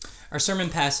Our sermon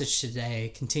passage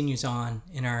today continues on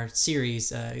in our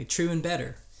series, True and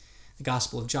Better, the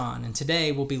Gospel of John. And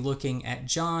today we'll be looking at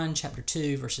John chapter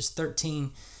 2, verses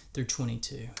 13 through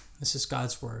 22. This is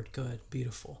God's Word, good,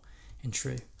 beautiful, and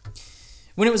true.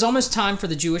 When it was almost time for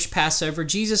the Jewish Passover,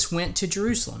 Jesus went to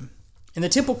Jerusalem. In the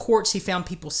temple courts, he found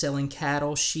people selling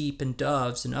cattle, sheep, and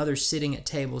doves, and others sitting at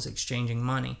tables exchanging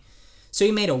money. So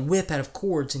he made a whip out of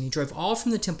cords, and he drove all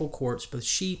from the temple courts, both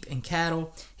sheep and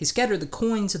cattle. He scattered the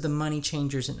coins of the money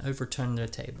changers and overturned their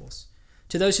tables.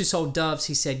 To those who sold doves,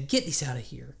 he said, "Get these out of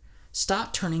here.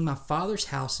 Stop turning my Father's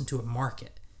house into a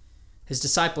market." His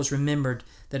disciples remembered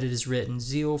that it is written,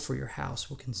 "Zeal for your house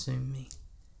will consume me."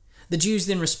 The Jews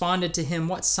then responded to him,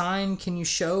 "What sign can you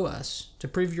show us to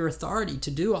prove your authority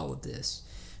to do all of this?"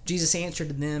 Jesus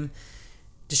answered them,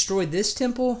 "Destroy this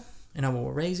temple, and I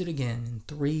will raise it again in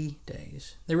 3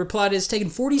 days." They replied, "It has taken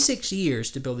 46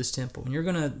 years to build this temple, and you're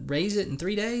going to raise it in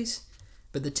 3 days?"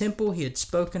 But the temple he had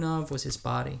spoken of was his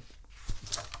body.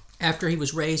 After he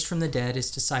was raised from the dead,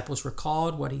 his disciples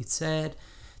recalled what he said,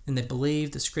 and they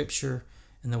believed the scripture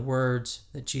and the words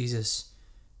that Jesus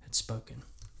had spoken.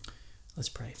 Let's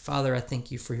pray. Father, I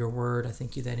thank you for your word. I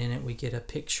thank you that in it we get a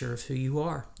picture of who you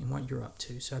are and what you're up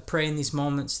to. So I pray in these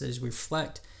moments that as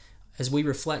we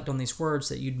reflect on these words,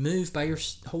 that you'd move by your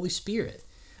Holy Spirit.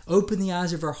 Open the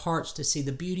eyes of our hearts to see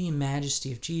the beauty and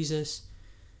majesty of Jesus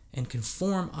and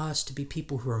conform us to be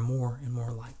people who are more and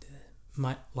more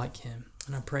like him.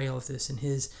 And I pray all of this in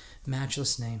his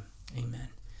matchless name. Amen.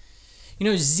 You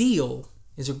know, zeal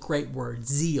is a great word.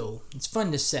 Zeal. It's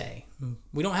fun to say.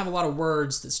 We don't have a lot of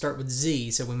words that start with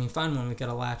Z, so when we find one, we've got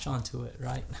to latch onto it,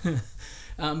 right?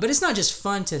 But it's not just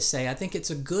fun to say. I think it's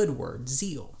a good word,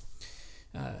 zeal.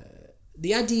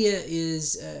 The idea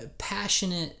is a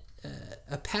passionate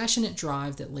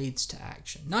drive that leads to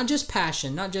action. Not just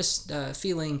passion, not just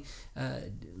feeling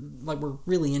like we're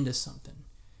really into something,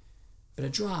 but a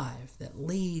drive that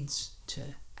leads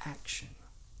to action.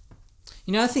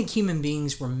 You know, I think human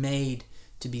beings were made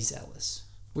to be zealous.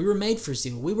 We were made for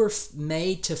zeal. We were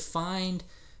made to find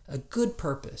a good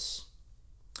purpose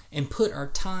and put our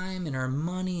time and our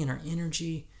money and our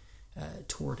energy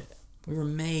toward it. We were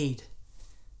made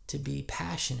to be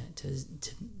passionate,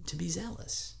 to be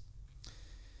zealous.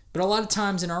 But a lot of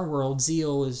times in our world,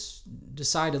 zeal is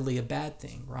decidedly a bad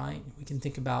thing, right? We can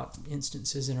think about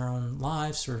instances in our own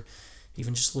lives, or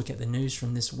even just look at the news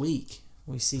from this week.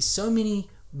 We see so many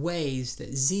ways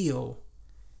that zeal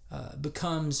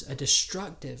becomes a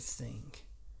destructive thing,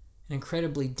 an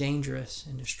incredibly dangerous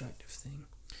and destructive thing.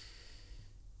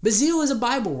 But zeal is a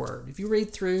Bible word. If you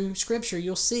read through Scripture,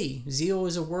 you'll see zeal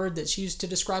is a word that's used to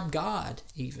describe God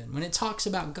even. When it talks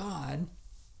about God,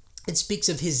 it speaks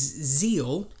of his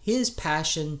zeal, his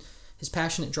passion, his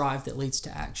passionate drive that leads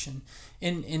to action.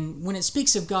 And when it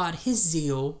speaks of God, his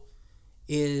zeal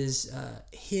is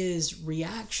his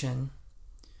reaction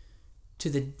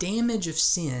to the damage of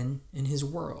sin in his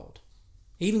world.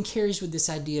 It even carries with this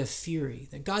idea of fury,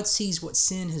 that God sees what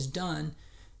sin has done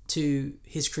to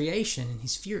his creation and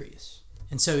he's furious.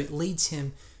 And so it leads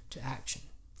him to action,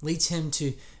 leads him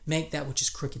to make that which is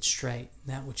crooked straight,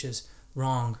 that which is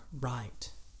wrong right.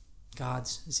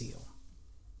 God's zeal.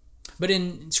 But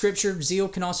in Scripture, zeal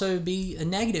can also be a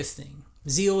negative thing.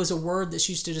 Zeal is a word that's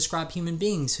used to describe human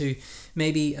beings who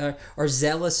maybe are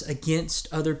zealous against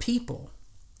other people,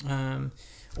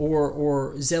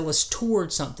 or zealous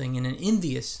toward something in an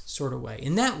envious sort of way.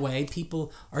 In that way,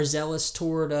 people are zealous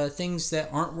toward things that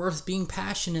aren't worth being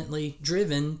passionately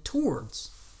driven towards.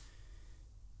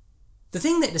 The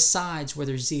thing that decides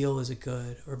whether zeal is a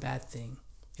good or bad thing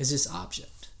is this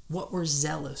object, what we're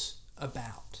zealous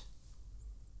about.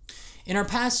 In our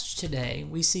passage today,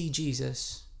 we see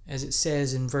Jesus, as it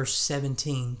says in verse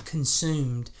 17,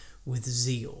 consumed with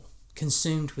zeal.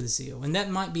 Consumed with zeal. And that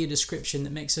might be a description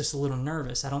that makes us a little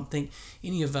nervous. I don't think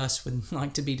any of us would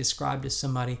like to be described as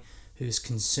somebody who's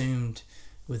consumed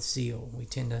with zeal. We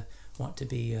tend to want to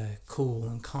be cool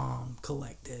and calm,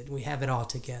 collected. We have it all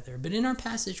together. But in our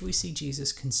passage, we see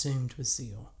Jesus consumed with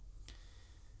zeal.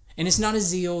 And it's not a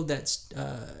zeal that's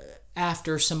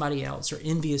after somebody else or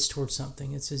envious towards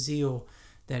something. It's a zeal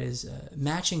that is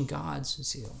matching God's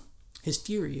zeal, his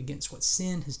fury against what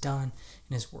sin has done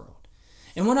in his world.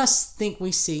 And what I think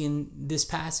we see in this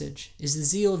passage is the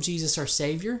zeal of Jesus, our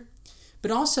Savior, but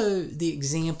also the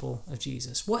example of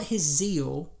Jesus. What his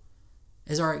zeal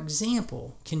as our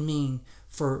example can mean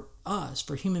for us,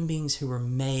 for human beings who are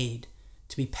made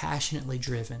to be passionately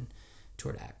driven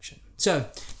toward action. So,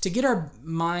 to get our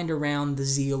mind around the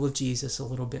zeal of Jesus a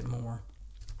little bit more,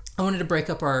 I wanted to break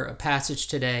up our passage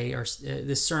today, or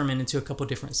this sermon, into a couple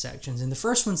different sections. And the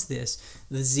first one's this: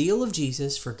 the zeal of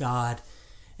Jesus for God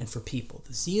and for people.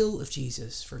 The zeal of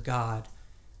Jesus for God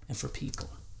and for people.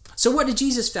 So what did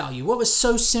Jesus value? What was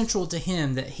so central to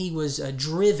him that he was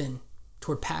driven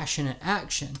toward passionate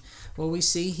action? Well, we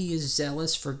see he is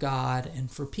zealous for God and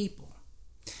for people.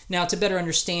 Now, to better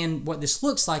understand what this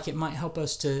looks like, it might help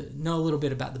us to know a little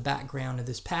bit about the background of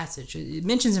this passage. It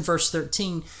mentions in verse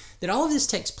 13 that all of this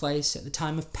takes place at the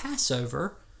time of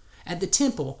Passover at the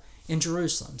temple in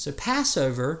Jerusalem. So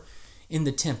Passover in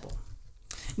the temple.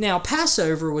 Now,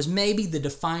 Passover was maybe the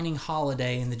defining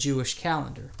holiday in the Jewish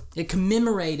calendar. It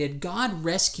commemorated God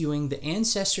rescuing the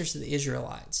ancestors of the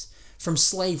Israelites from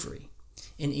slavery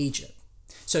in Egypt.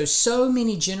 So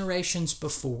many generations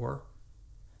before,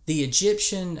 the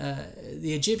Egyptian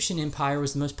empire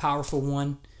was the most powerful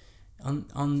one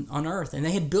on earth. And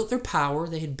they had built their power,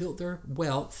 they had built their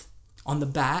wealth on the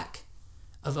back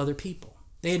of other people.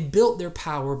 They had built their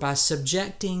power by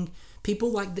subjecting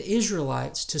people like the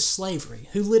Israelites to slavery,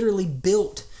 who literally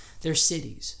built their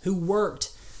cities, who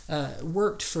worked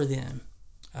for them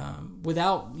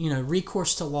without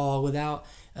recourse to law, without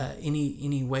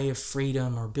any way of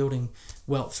freedom or building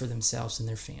wealth for themselves and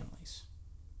their families.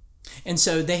 And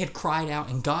so they had cried out,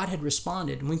 and God had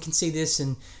responded. And we can see this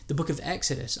in the book of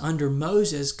Exodus. Under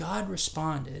Moses, God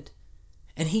responded,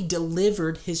 and he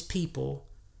delivered his people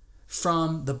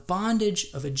from the bondage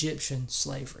of Egyptian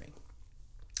slavery.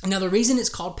 Now, the reason it's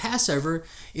called Passover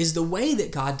is the way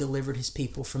that God delivered his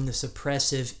people from this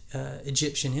oppressive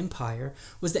Egyptian empire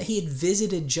was that he had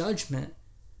visited judgment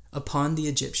upon the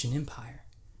Egyptian empire.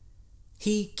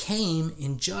 He came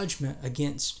in judgment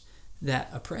against that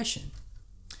oppression.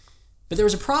 But there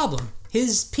was a problem.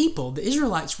 His people, the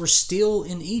Israelites, were still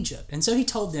in Egypt. And so he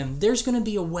told them, there's going to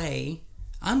be a way,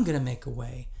 I'm going to make a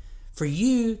way for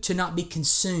you to not be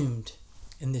consumed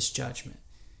in this judgment.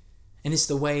 And it's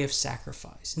the way of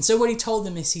sacrifice. And so what he told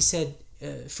them is, he said,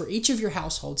 for each of your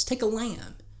households, take a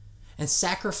lamb and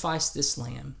sacrifice this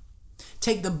lamb.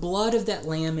 Take the blood of that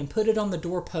lamb and put it on the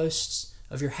doorposts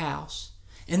of your house.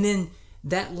 And then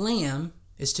that lamb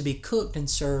is to be cooked and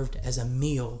served as a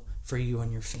meal for you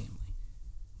and your family.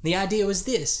 The idea was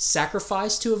this: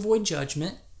 sacrifice to avoid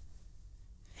judgment,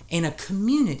 and a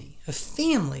community, a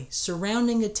family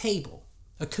surrounding a table,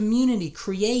 a community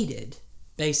created,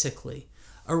 basically,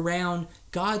 around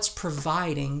God's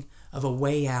providing of a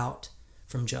way out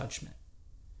from judgment.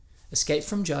 Escape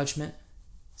from judgment,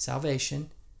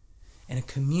 salvation, and a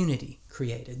community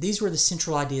created. These were the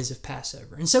central ideas of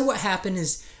Passover. And so what happened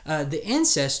is the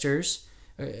ancestors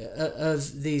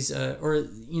of these,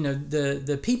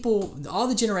 the people, all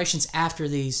the generations after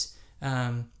these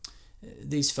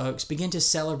folks begin to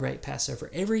celebrate Passover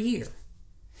every year.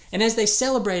 And as they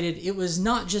celebrated, it was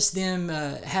not just them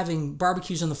having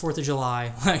barbecues on the 4th of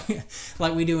July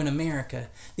like we do in America.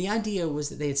 The idea was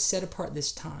that they had set apart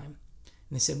this time.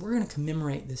 And they said, we're going to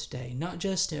commemorate this day, not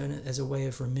just as a way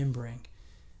of remembering,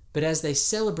 but as they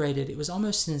celebrated, it was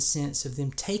almost in a sense of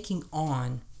them taking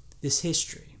on this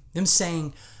history. Them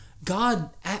saying,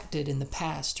 God acted in the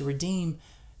past to redeem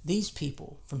these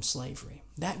people from slavery.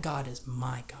 That God is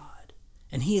my God.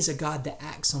 And he is a God that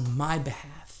acts on my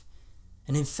behalf.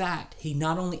 And in fact, he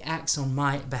not only acts on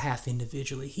my behalf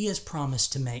individually, he has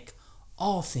promised to make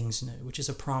all things new, which is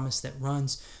a promise that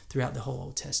runs throughout the whole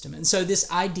Old Testament. And so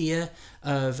this idea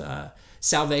of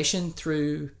salvation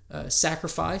through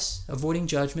sacrifice, avoiding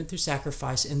judgment through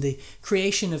sacrifice, and the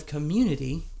creation of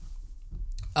community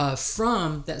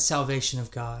from that salvation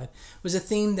of God was a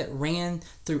theme that ran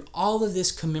through all of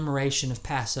this commemoration of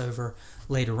Passover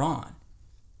later on.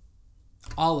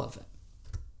 All of it.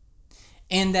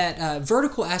 And that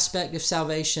vertical aspect of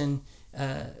salvation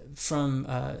from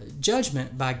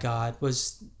judgment by God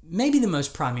was maybe the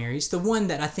most primary. It's the one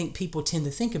that I think people tend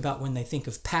to think about when they think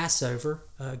of Passover,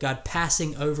 God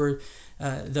passing over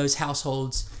those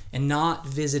households and not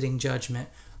visiting judgment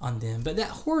on them. But that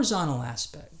horizontal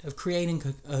aspect of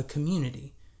creating a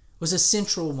community was a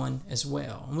central one as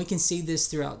well. And we can see this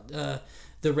throughout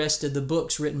the rest of the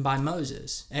books written by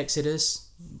Moses: Exodus,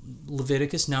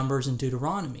 Leviticus, Numbers, and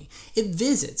Deuteronomy.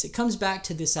 It comes back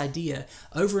to this idea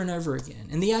over and over again.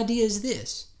 And the idea is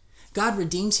this: God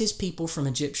redeems his people from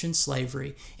Egyptian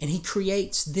slavery, and he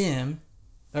creates in them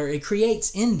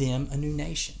a new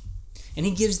nation. And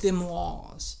he gives them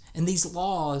laws. And these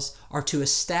laws are to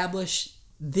establish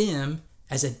them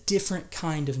as a different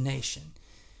kind of nation.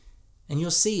 And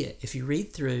you'll see it if you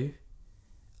read through.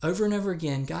 Over and over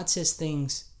again, God says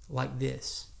things like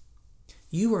this: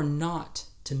 you are not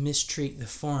to mistreat the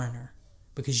foreigner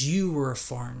because you were a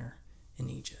foreigner in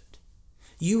Egypt.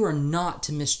 You are not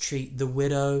to mistreat the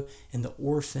widow and the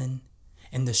orphan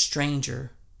and the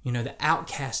stranger, the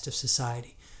outcast of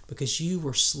society, because you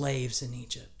were slaves in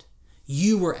Egypt.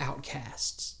 You were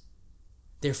outcasts.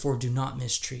 Therefore, do not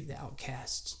mistreat the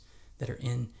outcasts that are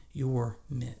in your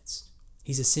midst.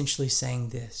 He's essentially saying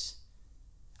this: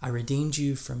 I redeemed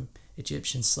you from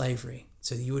Egyptian slavery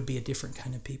so that you would be a different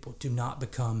kind of people. Do not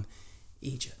become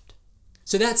Egypt.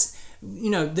 So that's,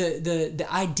 the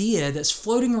idea that's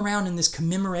floating around in this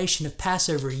commemoration of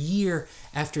Passover year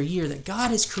after year, that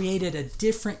God has created a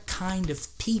different kind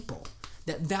of people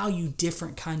that value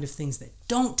different kind of things, that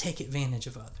don't take advantage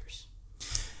of others.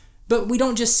 But we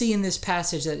don't just see in this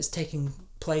passage that it's taking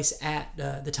place at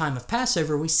the time of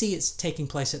Passover. We see it's taking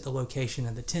place at the location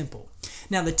of the temple.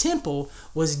 Now, the temple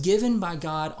was given by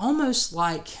God almost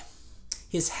like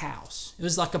his house. It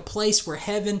was like a place where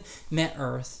heaven met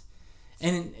earth.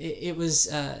 And it was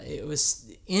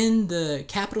in the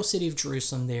capital city of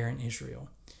Jerusalem there in Israel.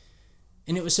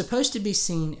 And it was supposed to be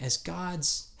seen as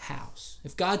God's house.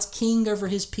 If God's king over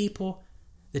his people,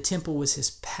 the temple was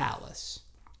his palace.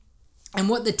 And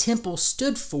what the temple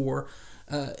stood for,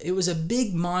 it was a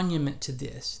big monument to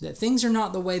this, that things are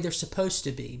not the way they're supposed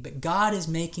to be, but God is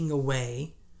making a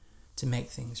way to make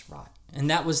things right. And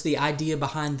that was the idea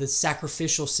behind the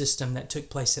sacrificial system that took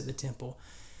place at the temple.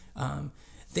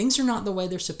 Things are not the way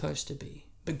they're supposed to be,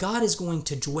 but God is going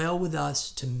to dwell with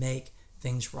us to make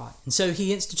things right. And so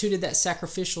he instituted that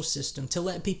sacrificial system to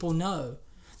let people know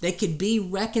they could be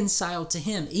reconciled to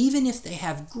him. Even if they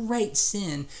have great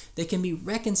sin, they can be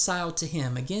reconciled to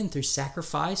him, again, through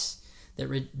sacrifice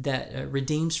that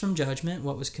redeems from judgment,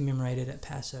 what was commemorated at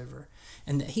Passover,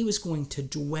 and that he was going to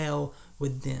dwell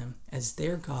with them as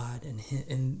their God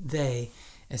and they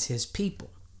as his people.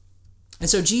 And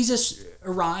so Jesus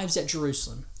arrives at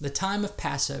Jerusalem, the time of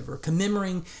Passover,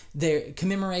 commemorating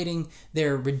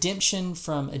their redemption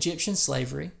from Egyptian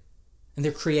slavery and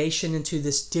their creation into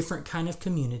this different kind of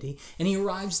community. And he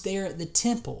arrives there at the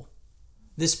temple,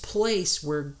 this place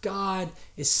where God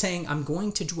is saying, I'm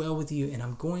going to dwell with you and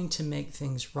I'm going to make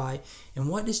things right. And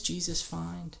what does Jesus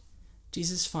find?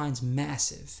 Jesus finds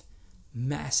massive,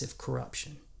 massive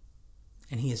corruption.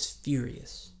 And he is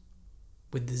furious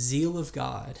with the zeal of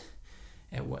God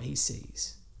at what he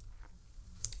sees.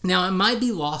 Now, it might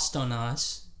be lost on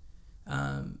us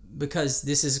because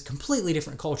this is a completely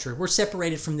different culture. We're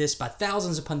separated from this by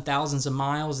thousands upon thousands of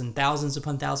miles and thousands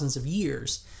upon thousands of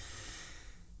years.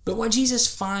 But what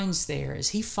Jesus finds there is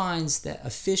he finds that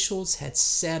officials had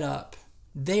set up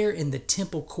there in the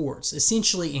temple courts,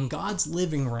 essentially in God's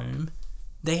living room,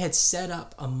 they had set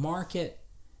up a market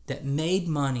that made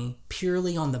money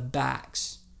purely on the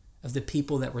backs of the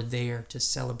people that were there to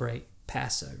celebrate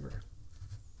Passover.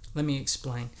 Let me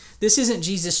explain. This isn't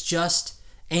Jesus just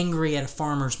angry at a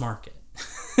farmer's market.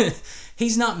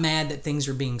 He's not mad that things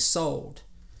are being sold.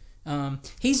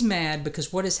 He's mad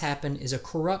because what has happened is a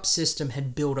corrupt system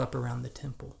had built up around the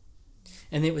temple,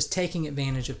 and it was taking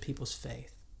advantage of people's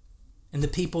faith. And the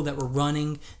people that were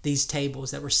running these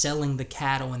tables, that were selling the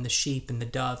cattle and the sheep and the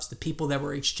doves, the people that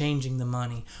were exchanging the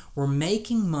money, were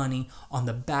making money on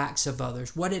the backs of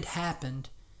others. What had happened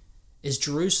is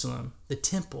Jerusalem, the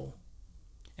temple,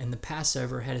 and the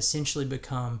Passover had essentially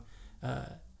become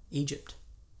Egypt.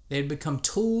 They had become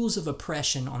tools of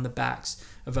oppression on the backs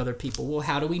of other people. Well,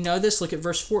 how do we know this? Look at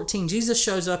verse 14. Jesus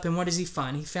shows up, and what does he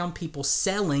find? He found people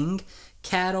selling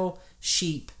cattle,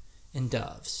 sheep, and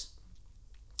doves.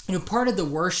 Part of the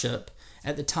worship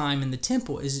at the time in the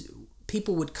temple is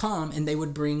people would come and they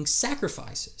would bring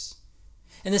sacrifices.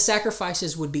 And the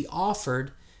sacrifices would be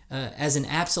offered as an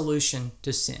absolution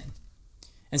to sin.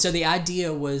 And so the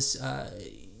idea was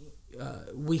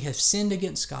we have sinned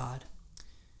against God,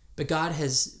 but God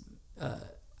has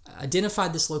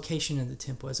identified this location of the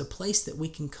temple as a place that we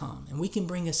can come and we can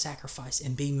bring a sacrifice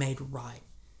and be made right.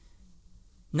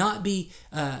 Not be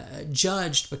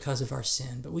judged because of our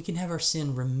sin, but we can have our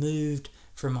sin removed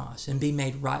from us and be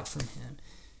made right from him.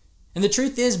 And the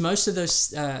truth is, most of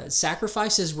those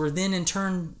sacrifices were then in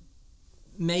turn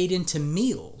made into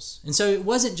meals. And so it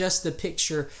wasn't just the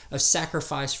picture of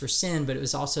sacrifice for sin, but it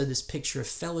was also this picture of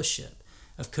fellowship,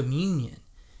 of communion.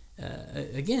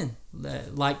 Again,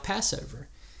 like Passover.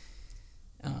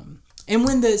 And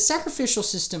when the sacrificial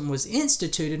system was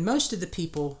instituted, most of the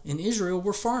people in Israel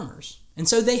were farmers. And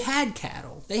so they had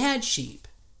cattle, they had sheep.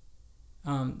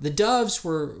 The doves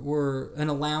were an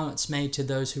allowance made to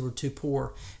those who were too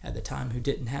poor at the time, who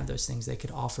didn't have those things. They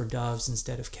could offer doves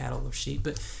instead of cattle or sheep.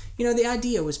 But, the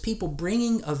idea was people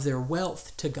bringing of their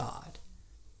wealth to God.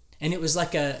 And it was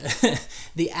like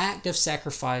the act of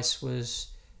sacrifice was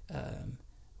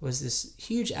this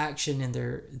huge action in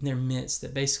their midst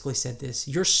that basically said this: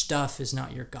 your stuff is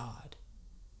not your God.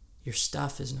 Your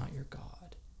stuff is not your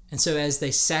God. And so as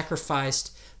they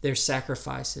sacrificed their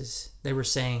sacrifices, they were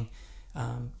saying,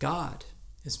 God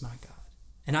is my God.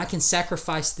 And I can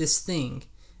sacrifice this thing,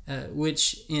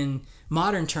 which in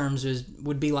modern terms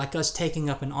would be like us taking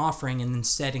up an offering and then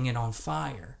setting it on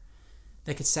fire.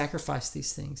 They could sacrifice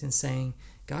these things and saying,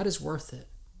 God is worth it.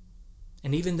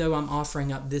 And even though I'm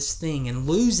offering up this thing and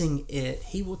losing it,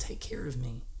 He will take care of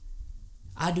me.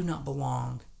 I do not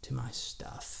belong to my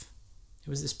stuff. It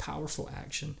was this powerful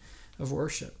action of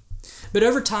worship. But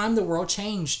over time, the world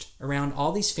changed around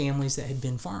all these families that had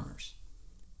been farmers.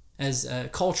 As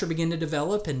culture began to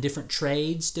develop and different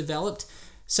trades developed,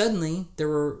 suddenly there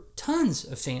were tons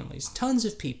of families, tons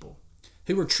of people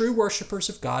who were true worshipers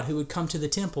of God who would come to the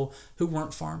temple who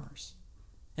weren't farmers.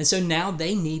 And so now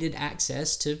they needed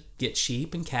access to get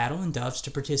sheep and cattle and doves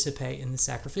to participate in the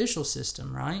sacrificial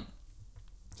system, right?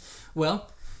 Well,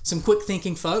 some quick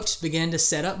thinking folks began to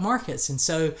set up markets. And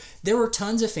so there were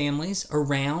tons of families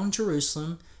around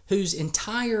Jerusalem whose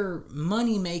entire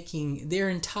money making, their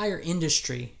entire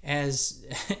industry as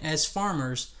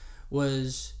farmers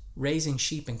was raising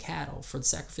sheep and cattle for the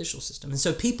sacrificial system. And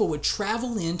so people would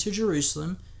travel into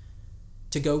Jerusalem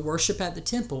to go worship at the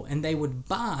temple, and they would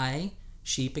buy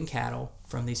sheep and cattle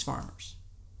from these farmers.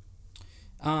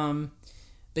 But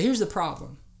here's the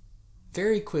problem.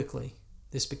 Very quickly,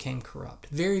 this became corrupt.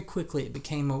 Very quickly, it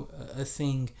became a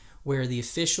thing where the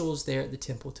officials there at the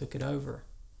temple took it over,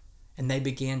 and they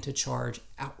began to charge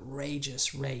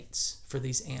outrageous rates for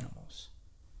these animals.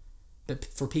 But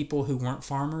for people who weren't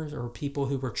farmers or people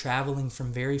who were traveling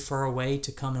from very far away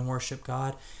to come and worship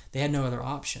God, they had no other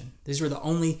option. These were the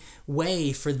only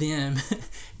way for them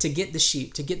to get the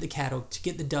sheep, to get the cattle, to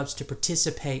get the doves to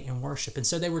participate in worship. And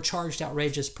so they were charged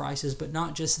outrageous prices, but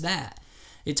not just that.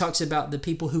 It talks about the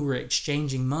people who were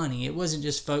exchanging money. It wasn't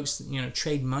just folks,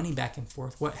 trade money back and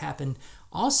forth. What happened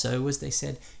also was they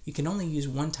said you can only use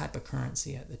one type of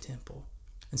currency at the temple.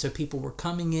 And so people were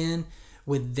coming in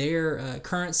with their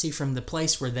currency from the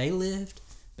place where they lived,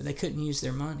 but they couldn't use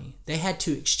their money. They had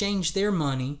to exchange their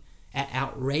money at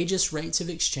outrageous rates of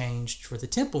exchange for the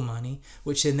temple money,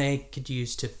 which then they could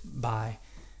use to buy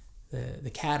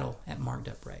the cattle at marked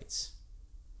up rates.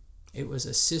 It was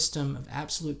a system of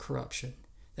absolute corruption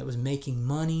that was making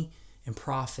money and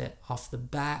profit off the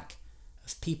back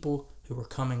of people who were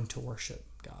coming to worship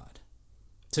God.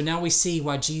 So now we see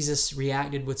why Jesus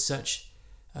reacted with such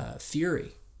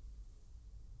fury.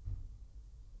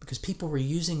 Because people were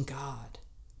using God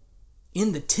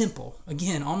in the temple,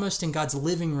 again, almost in God's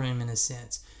living room in a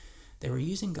sense. They were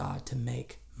using God to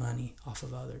make money off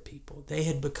of other people. They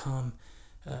had become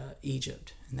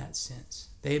Egypt in that sense.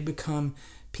 They had become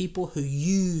people who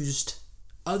used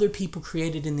other people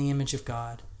created in the image of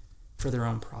God for their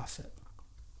own profit.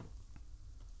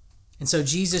 And so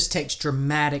Jesus takes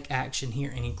dramatic action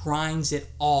here, and he grinds it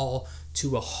all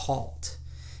to a halt.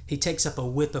 He takes up a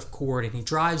whip of cord and he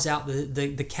drives out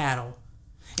the cattle,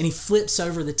 and he flips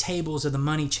over the tables of the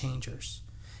money changers.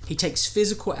 He takes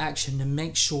physical action to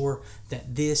make sure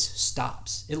that this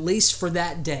stops, at least for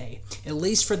that day, at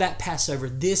least for that Passover.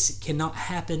 This cannot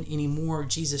happen anymore.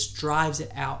 Jesus drives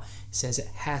it out, says it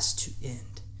has to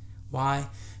end. Why?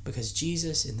 Because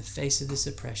Jesus, in the face of this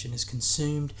oppression, is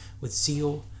consumed with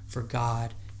zeal for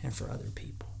God and for other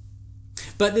people.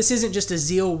 But this isn't just a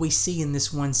zeal we see in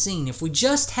this one scene. If we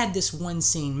just had this one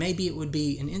scene, maybe it would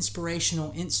be an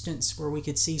inspirational instance where we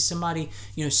could see somebody,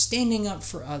 standing up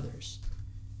for others.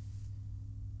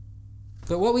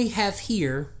 But what we have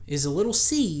here is a little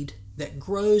seed that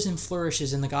grows and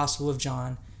flourishes in the Gospel of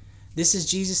John. This is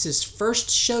Jesus' first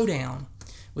showdown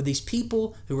with these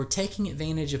people who were taking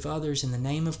advantage of others in the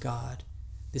name of God.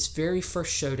 This very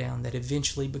first showdown that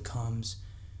eventually becomes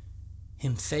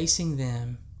him facing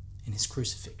them in his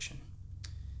crucifixion,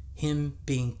 him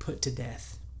being put to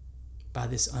death by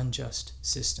this unjust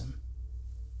system.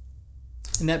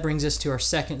 And that brings us to our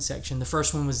second section. The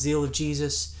first one was zeal of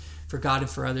Jesus for God and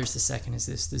for others. The second is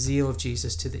this, the zeal of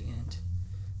Jesus to the end.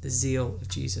 The zeal of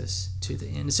Jesus to the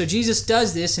end. So Jesus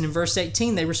does this, and in verse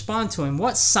 18 they respond to him,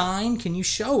 "What sign can you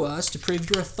show us to prove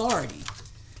your authority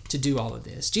to do all of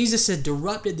this?" Jesus had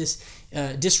disrupted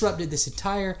this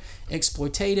entire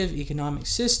exploitative economic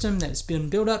system that's been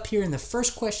built up here, and the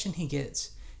first question he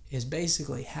gets is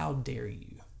basically, how dare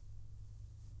you?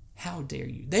 How dare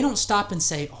you? They don't stop and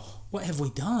say, "Oh, what have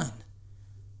we done?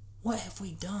 What have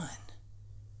we done?"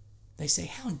 They say,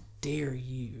 "How dare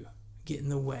you get in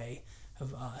the way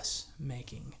of us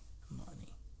making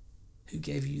money? Who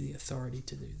gave you the authority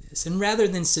to do this?" And rather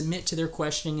than submit to their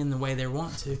questioning in the way they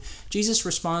want to, Jesus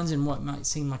responds in what might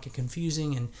seem like a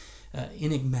confusing and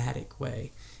enigmatic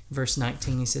way. Verse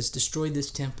 19, he says, "Destroy this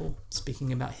temple,"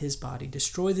 speaking about his body,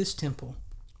 "destroy this temple,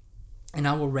 and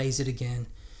I will raise it again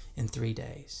in 3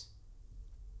 days."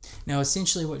 Now,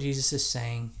 essentially what Jesus is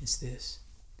saying is this.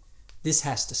 This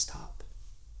has to stop.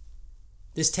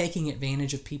 This taking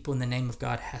advantage of people in the name of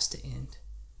God has to end.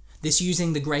 This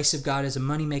using the grace of God as a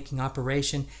money-making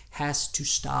operation has to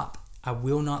stop. I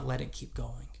will not let it keep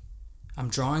going. I'm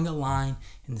drawing a line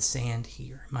in the sand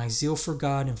here. My zeal for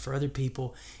God and for other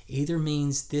people either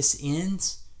means this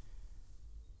ends,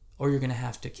 or you're going to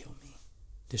have to kill me,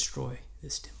 destroy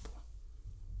this temple.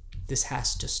 This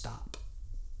has to stop.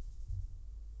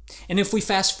 And if we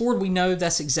fast forward, we know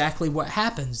that's exactly what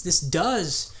happens. This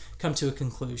does come to a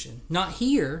conclusion. Not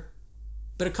here,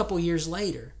 but a couple years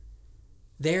later.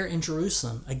 There in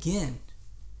Jerusalem, again.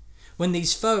 When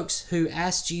these folks who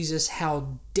asked Jesus,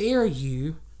 how dare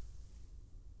you,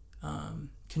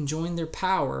 conjoin their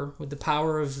power with the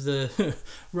power of the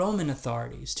Roman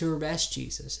authorities to arrest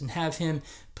Jesus and have him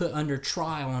put under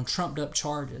trial on trumped up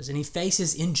charges. And he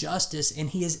faces injustice and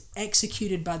he is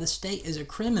executed by the state as a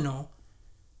criminal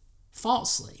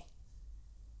falsely.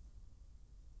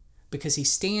 Because he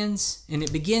stands, and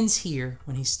it begins here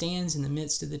when he stands in the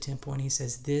midst of the temple and he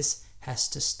says, this has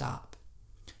to stop.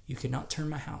 You cannot turn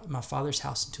my Father's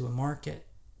house into a market.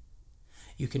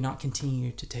 You cannot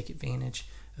continue to take advantage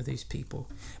of these people.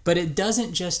 But it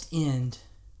doesn't just end.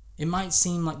 It might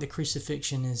seem like the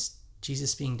crucifixion is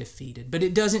Jesus being defeated, but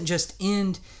it doesn't just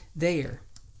end there.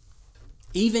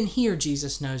 Even here,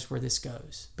 Jesus knows where this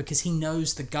goes because he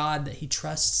knows the God that he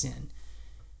trusts in.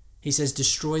 He says,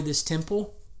 destroy this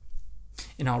temple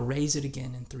and I'll raise it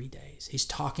again in 3 days. He's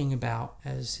talking about,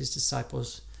 as his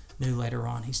disciples knew later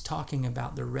on, he's talking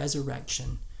about the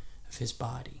resurrection of his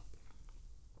body.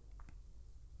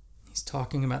 He's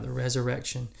talking about the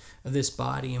resurrection of this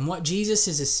body. And what Jesus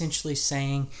is essentially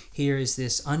saying here is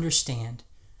this: understand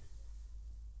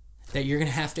that you're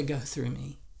going to have to go through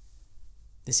me.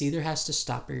 This either has to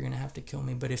stop or you're going to have to kill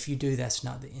me. But if you do, that's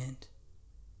not the end.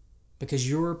 Because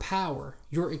your power,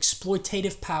 your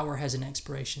exploitative power, has an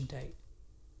expiration date.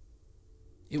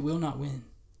 It will not win.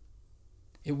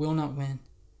 It will not win.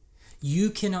 You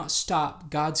cannot stop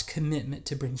God's commitment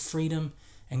to bring freedom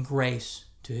and grace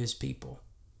to his people.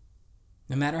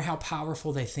 No matter how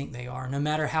powerful they think they are, no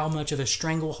matter how much of a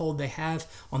stranglehold they have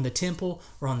on the temple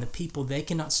or on the people, they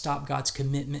cannot stop God's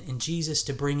commitment in Jesus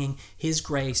to bringing his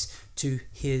grace to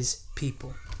his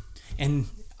people. And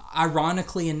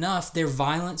ironically enough, their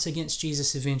violence against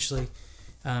Jesus eventually,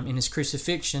 in his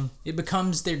crucifixion, it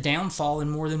becomes their downfall in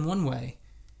more than one way.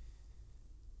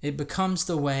 It becomes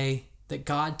the way that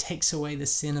God takes away the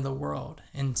sin of the world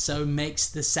and so makes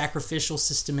the sacrificial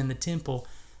system in the temple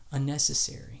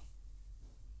unnecessary.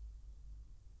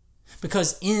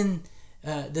 Because in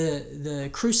the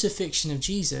crucifixion of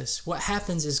Jesus, what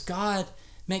happens is God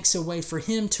makes a way for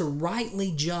him to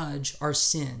rightly judge our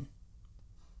sin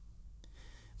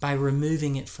by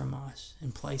removing it from us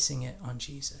and placing it on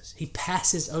Jesus. He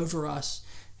passes over us,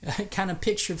 kind of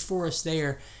pictured for us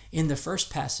there in the first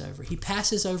Passover. He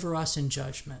passes over us in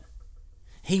judgment.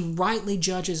 He rightly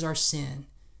judges our sin,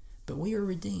 but we are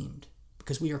redeemed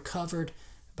because we are covered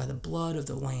by the blood of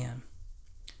the Lamb.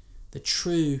 The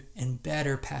true and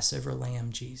better Passover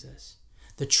lamb, Jesus.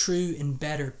 The true and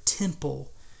better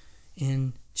temple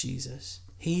in Jesus.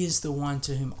 He is the one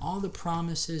to whom all the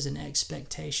promises and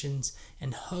expectations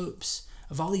and hopes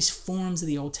of all these forms of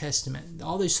the Old Testament,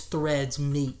 all those threads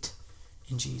meet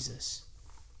in Jesus.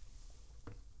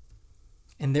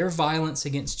 And their violence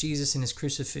against Jesus and his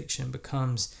crucifixion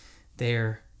becomes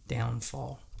their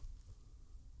downfall.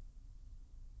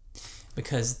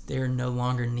 Because there no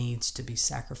longer needs to be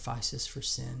sacrifices for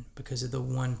sin because of the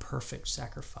one perfect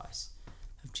sacrifice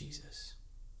of Jesus.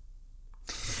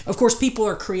 Of course, people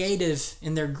are creative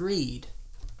in their greed.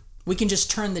 We can just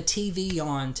turn the TV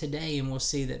on today and we'll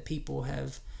see that people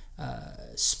have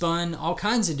spun all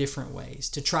kinds of different ways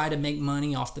to try to make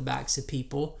money off the backs of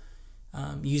people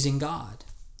using God.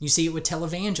 You see it with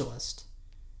televangelists.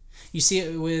 You see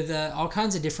it with all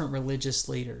kinds of different religious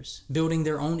leaders building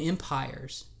their own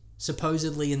empires,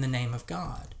 supposedly in the name of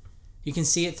God. You can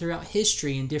see it throughout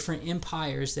history in different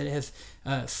empires that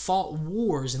have fought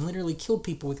wars and literally killed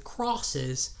people with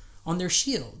crosses on their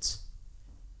shields.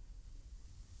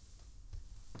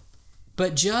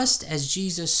 But just as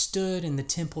Jesus stood in the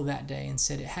temple that day and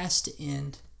said it has to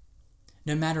end,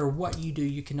 no matter what you do,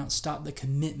 you cannot stop the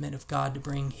commitment of God to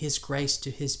bring his grace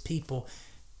to his people.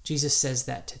 Jesus says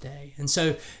that today. And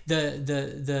so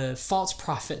the false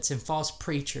prophets and false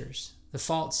preachers, the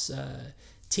false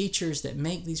teachers that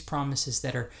make these promises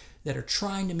that are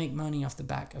trying to make money off the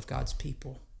back of God's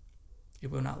people,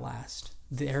 it will not last.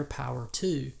 Their power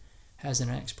too has an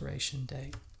expiration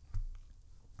date.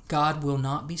 God will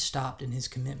not be stopped in his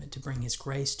commitment to bring his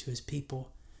grace to his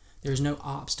people There is no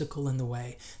obstacle in the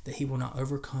way that he will not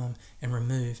overcome and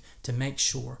remove to make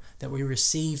sure that we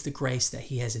receive the grace that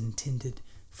he has intended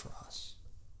for us.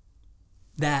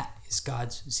 That is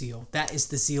God's zeal. That is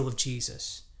the zeal of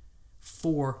Jesus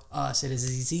for us. It is a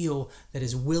zeal that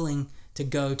is willing to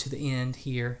go to the end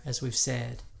here, as we've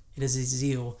said. It is a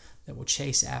zeal that will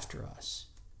chase after us,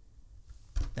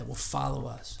 that will follow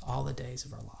us all the days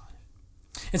of our lives.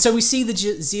 And so we see the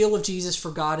zeal of Jesus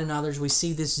for God and others. We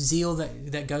see this zeal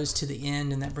that goes to the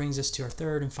end, and that brings us to our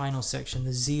third and final section,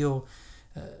 the zeal,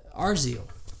 our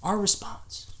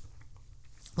response.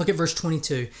 Look at verse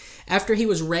 22. After he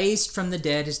was raised from the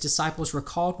dead, his disciples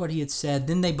recalled what he had said.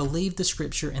 Then they believed the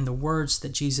scripture and the words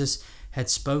that Jesus had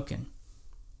spoken.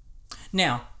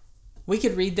 Now, we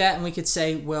could read that and we could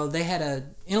say, well, they had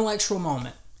an intellectual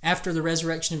moment. After the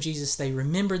resurrection of Jesus, they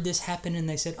remembered this happened and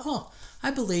they said, oh, I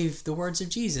believe the words of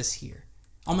Jesus here.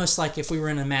 Almost like if we were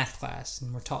in a math class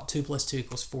and we're taught 2 + 2 =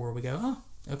 4, we go, oh,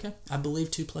 okay, I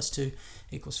believe 2 + 2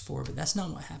 = 4, but that's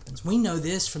not what happens. We know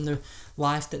this from the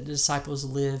life that the disciples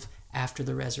live after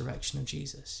the resurrection of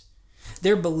Jesus.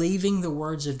 They're believing the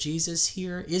words of Jesus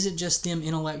here isn't just them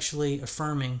intellectually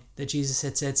affirming that Jesus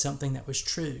had said something that was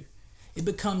true. It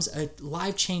becomes a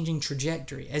life-changing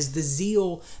trajectory as the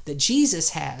zeal that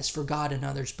Jesus has for God and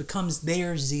others becomes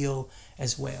their zeal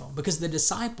as well. Because the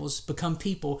disciples become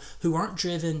people who aren't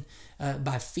driven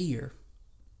by fear.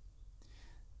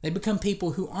 They become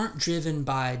people who aren't driven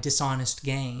by dishonest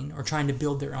gain or trying to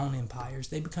build their own empires.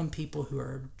 They become people who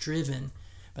are driven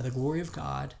by the glory of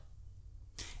God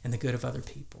and the good of other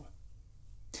people.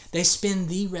 They spend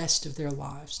the rest of their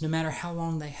lives, no matter how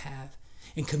long they have,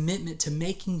 in commitment to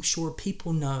making sure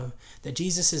people know that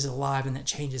Jesus is alive and that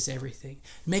changes everything.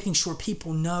 Making sure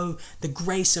people know the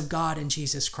grace of God in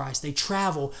Jesus Christ. They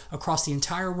travel across the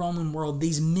entire Roman world.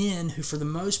 These men who for the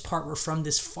most part were from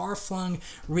this far-flung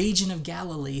region of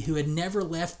Galilee, who had never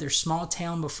left their small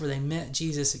town before they met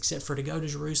Jesus except for to go to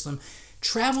Jerusalem,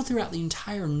 travel throughout the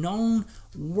entire known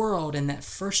world in that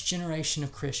first generation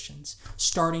of Christians,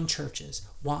 starting churches.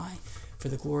 Why? For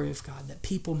the glory of God, that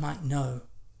people might know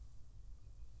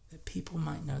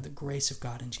the grace of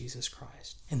God in Jesus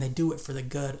Christ. And they do it for the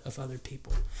good of other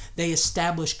people. They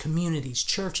establish communities,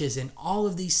 churches in all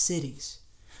of these cities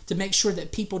to make sure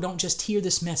that people don't just hear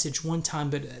this message one time,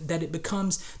 but that it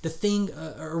becomes the thing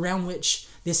around which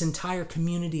this entire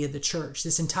community of the church,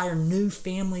 this entire new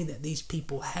family that these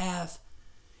people have,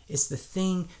 is the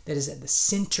thing that is at the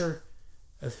center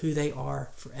of who they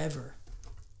are forever.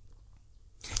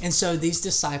 And so these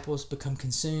disciples become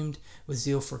consumed with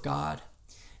zeal for God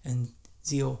and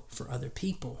zeal for other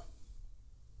people.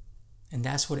 And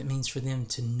that's what it means for them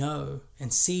to know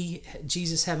and see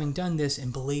Jesus having done this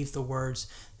and believe the words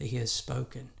that he has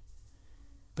spoken.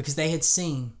 Because they had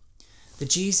seen the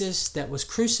Jesus that was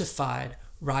crucified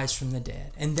rise from the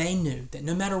dead. And they knew that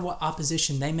no matter what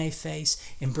opposition they may face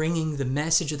in bringing the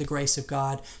message of the grace of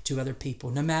God to other people,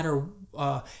 no matter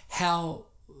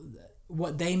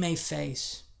what they may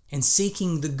face in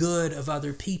seeking the good of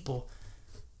other people,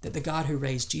 that the God who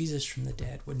raised Jesus from the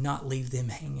dead would not leave them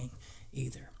hanging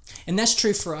either. And that's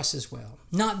true for us as well.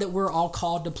 Not that we're all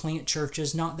called to plant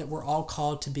churches, not that we're all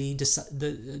called to be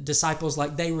disciples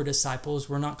like they were disciples.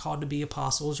 We're not called to be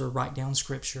apostles or write down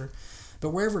scripture.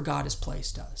 But wherever God has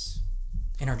placed us,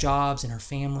 in our jobs, in our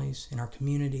families, in our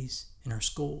communities, in our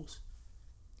schools,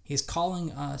 he is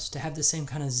calling us to have the same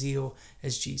kind of zeal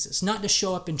as Jesus. Not to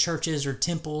show up in churches or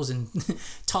temples and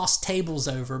toss tables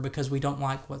over because we don't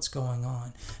like what's going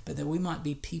on, but that we might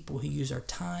be people who use our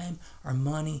time, our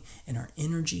money, and our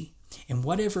energy, and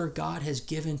whatever God has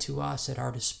given to us at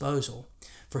our disposal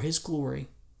for his glory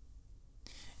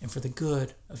and for the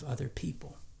good of other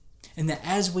people. And that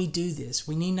as we do this,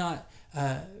 we need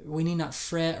not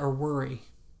fret or worry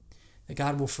that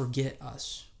God will forget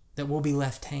us, that we'll be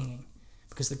left hanging.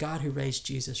 Because the God who raised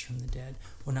Jesus from the dead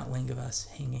will not leave us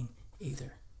hanging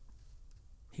either.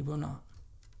 He will not.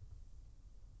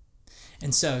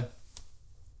 And so,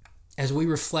 as we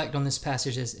reflect on this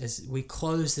passage, as we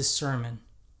close this sermon,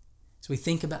 as we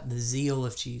think about the zeal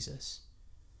of Jesus,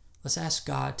 let's ask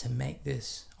God to make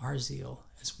this our zeal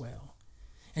as well.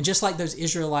 And just like those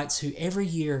Israelites who every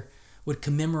year would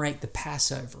commemorate the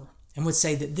Passover and would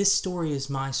say that this story is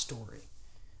my story,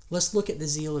 let's look at the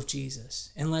zeal of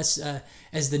Jesus. And let's,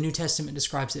 as the New Testament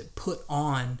describes it, put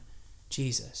on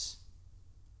Jesus.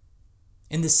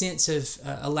 In the sense of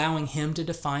allowing him to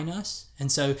define us. And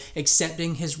so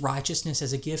accepting his righteousness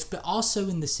as a gift. But also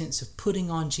in the sense of putting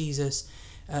on Jesus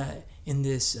in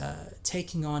this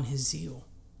taking on his zeal.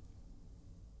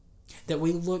 That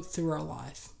we look through our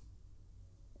life.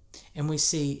 And we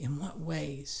see in what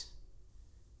ways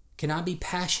Can I be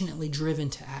passionately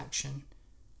driven to action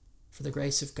for the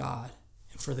grace of God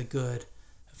and for the good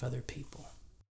of other people?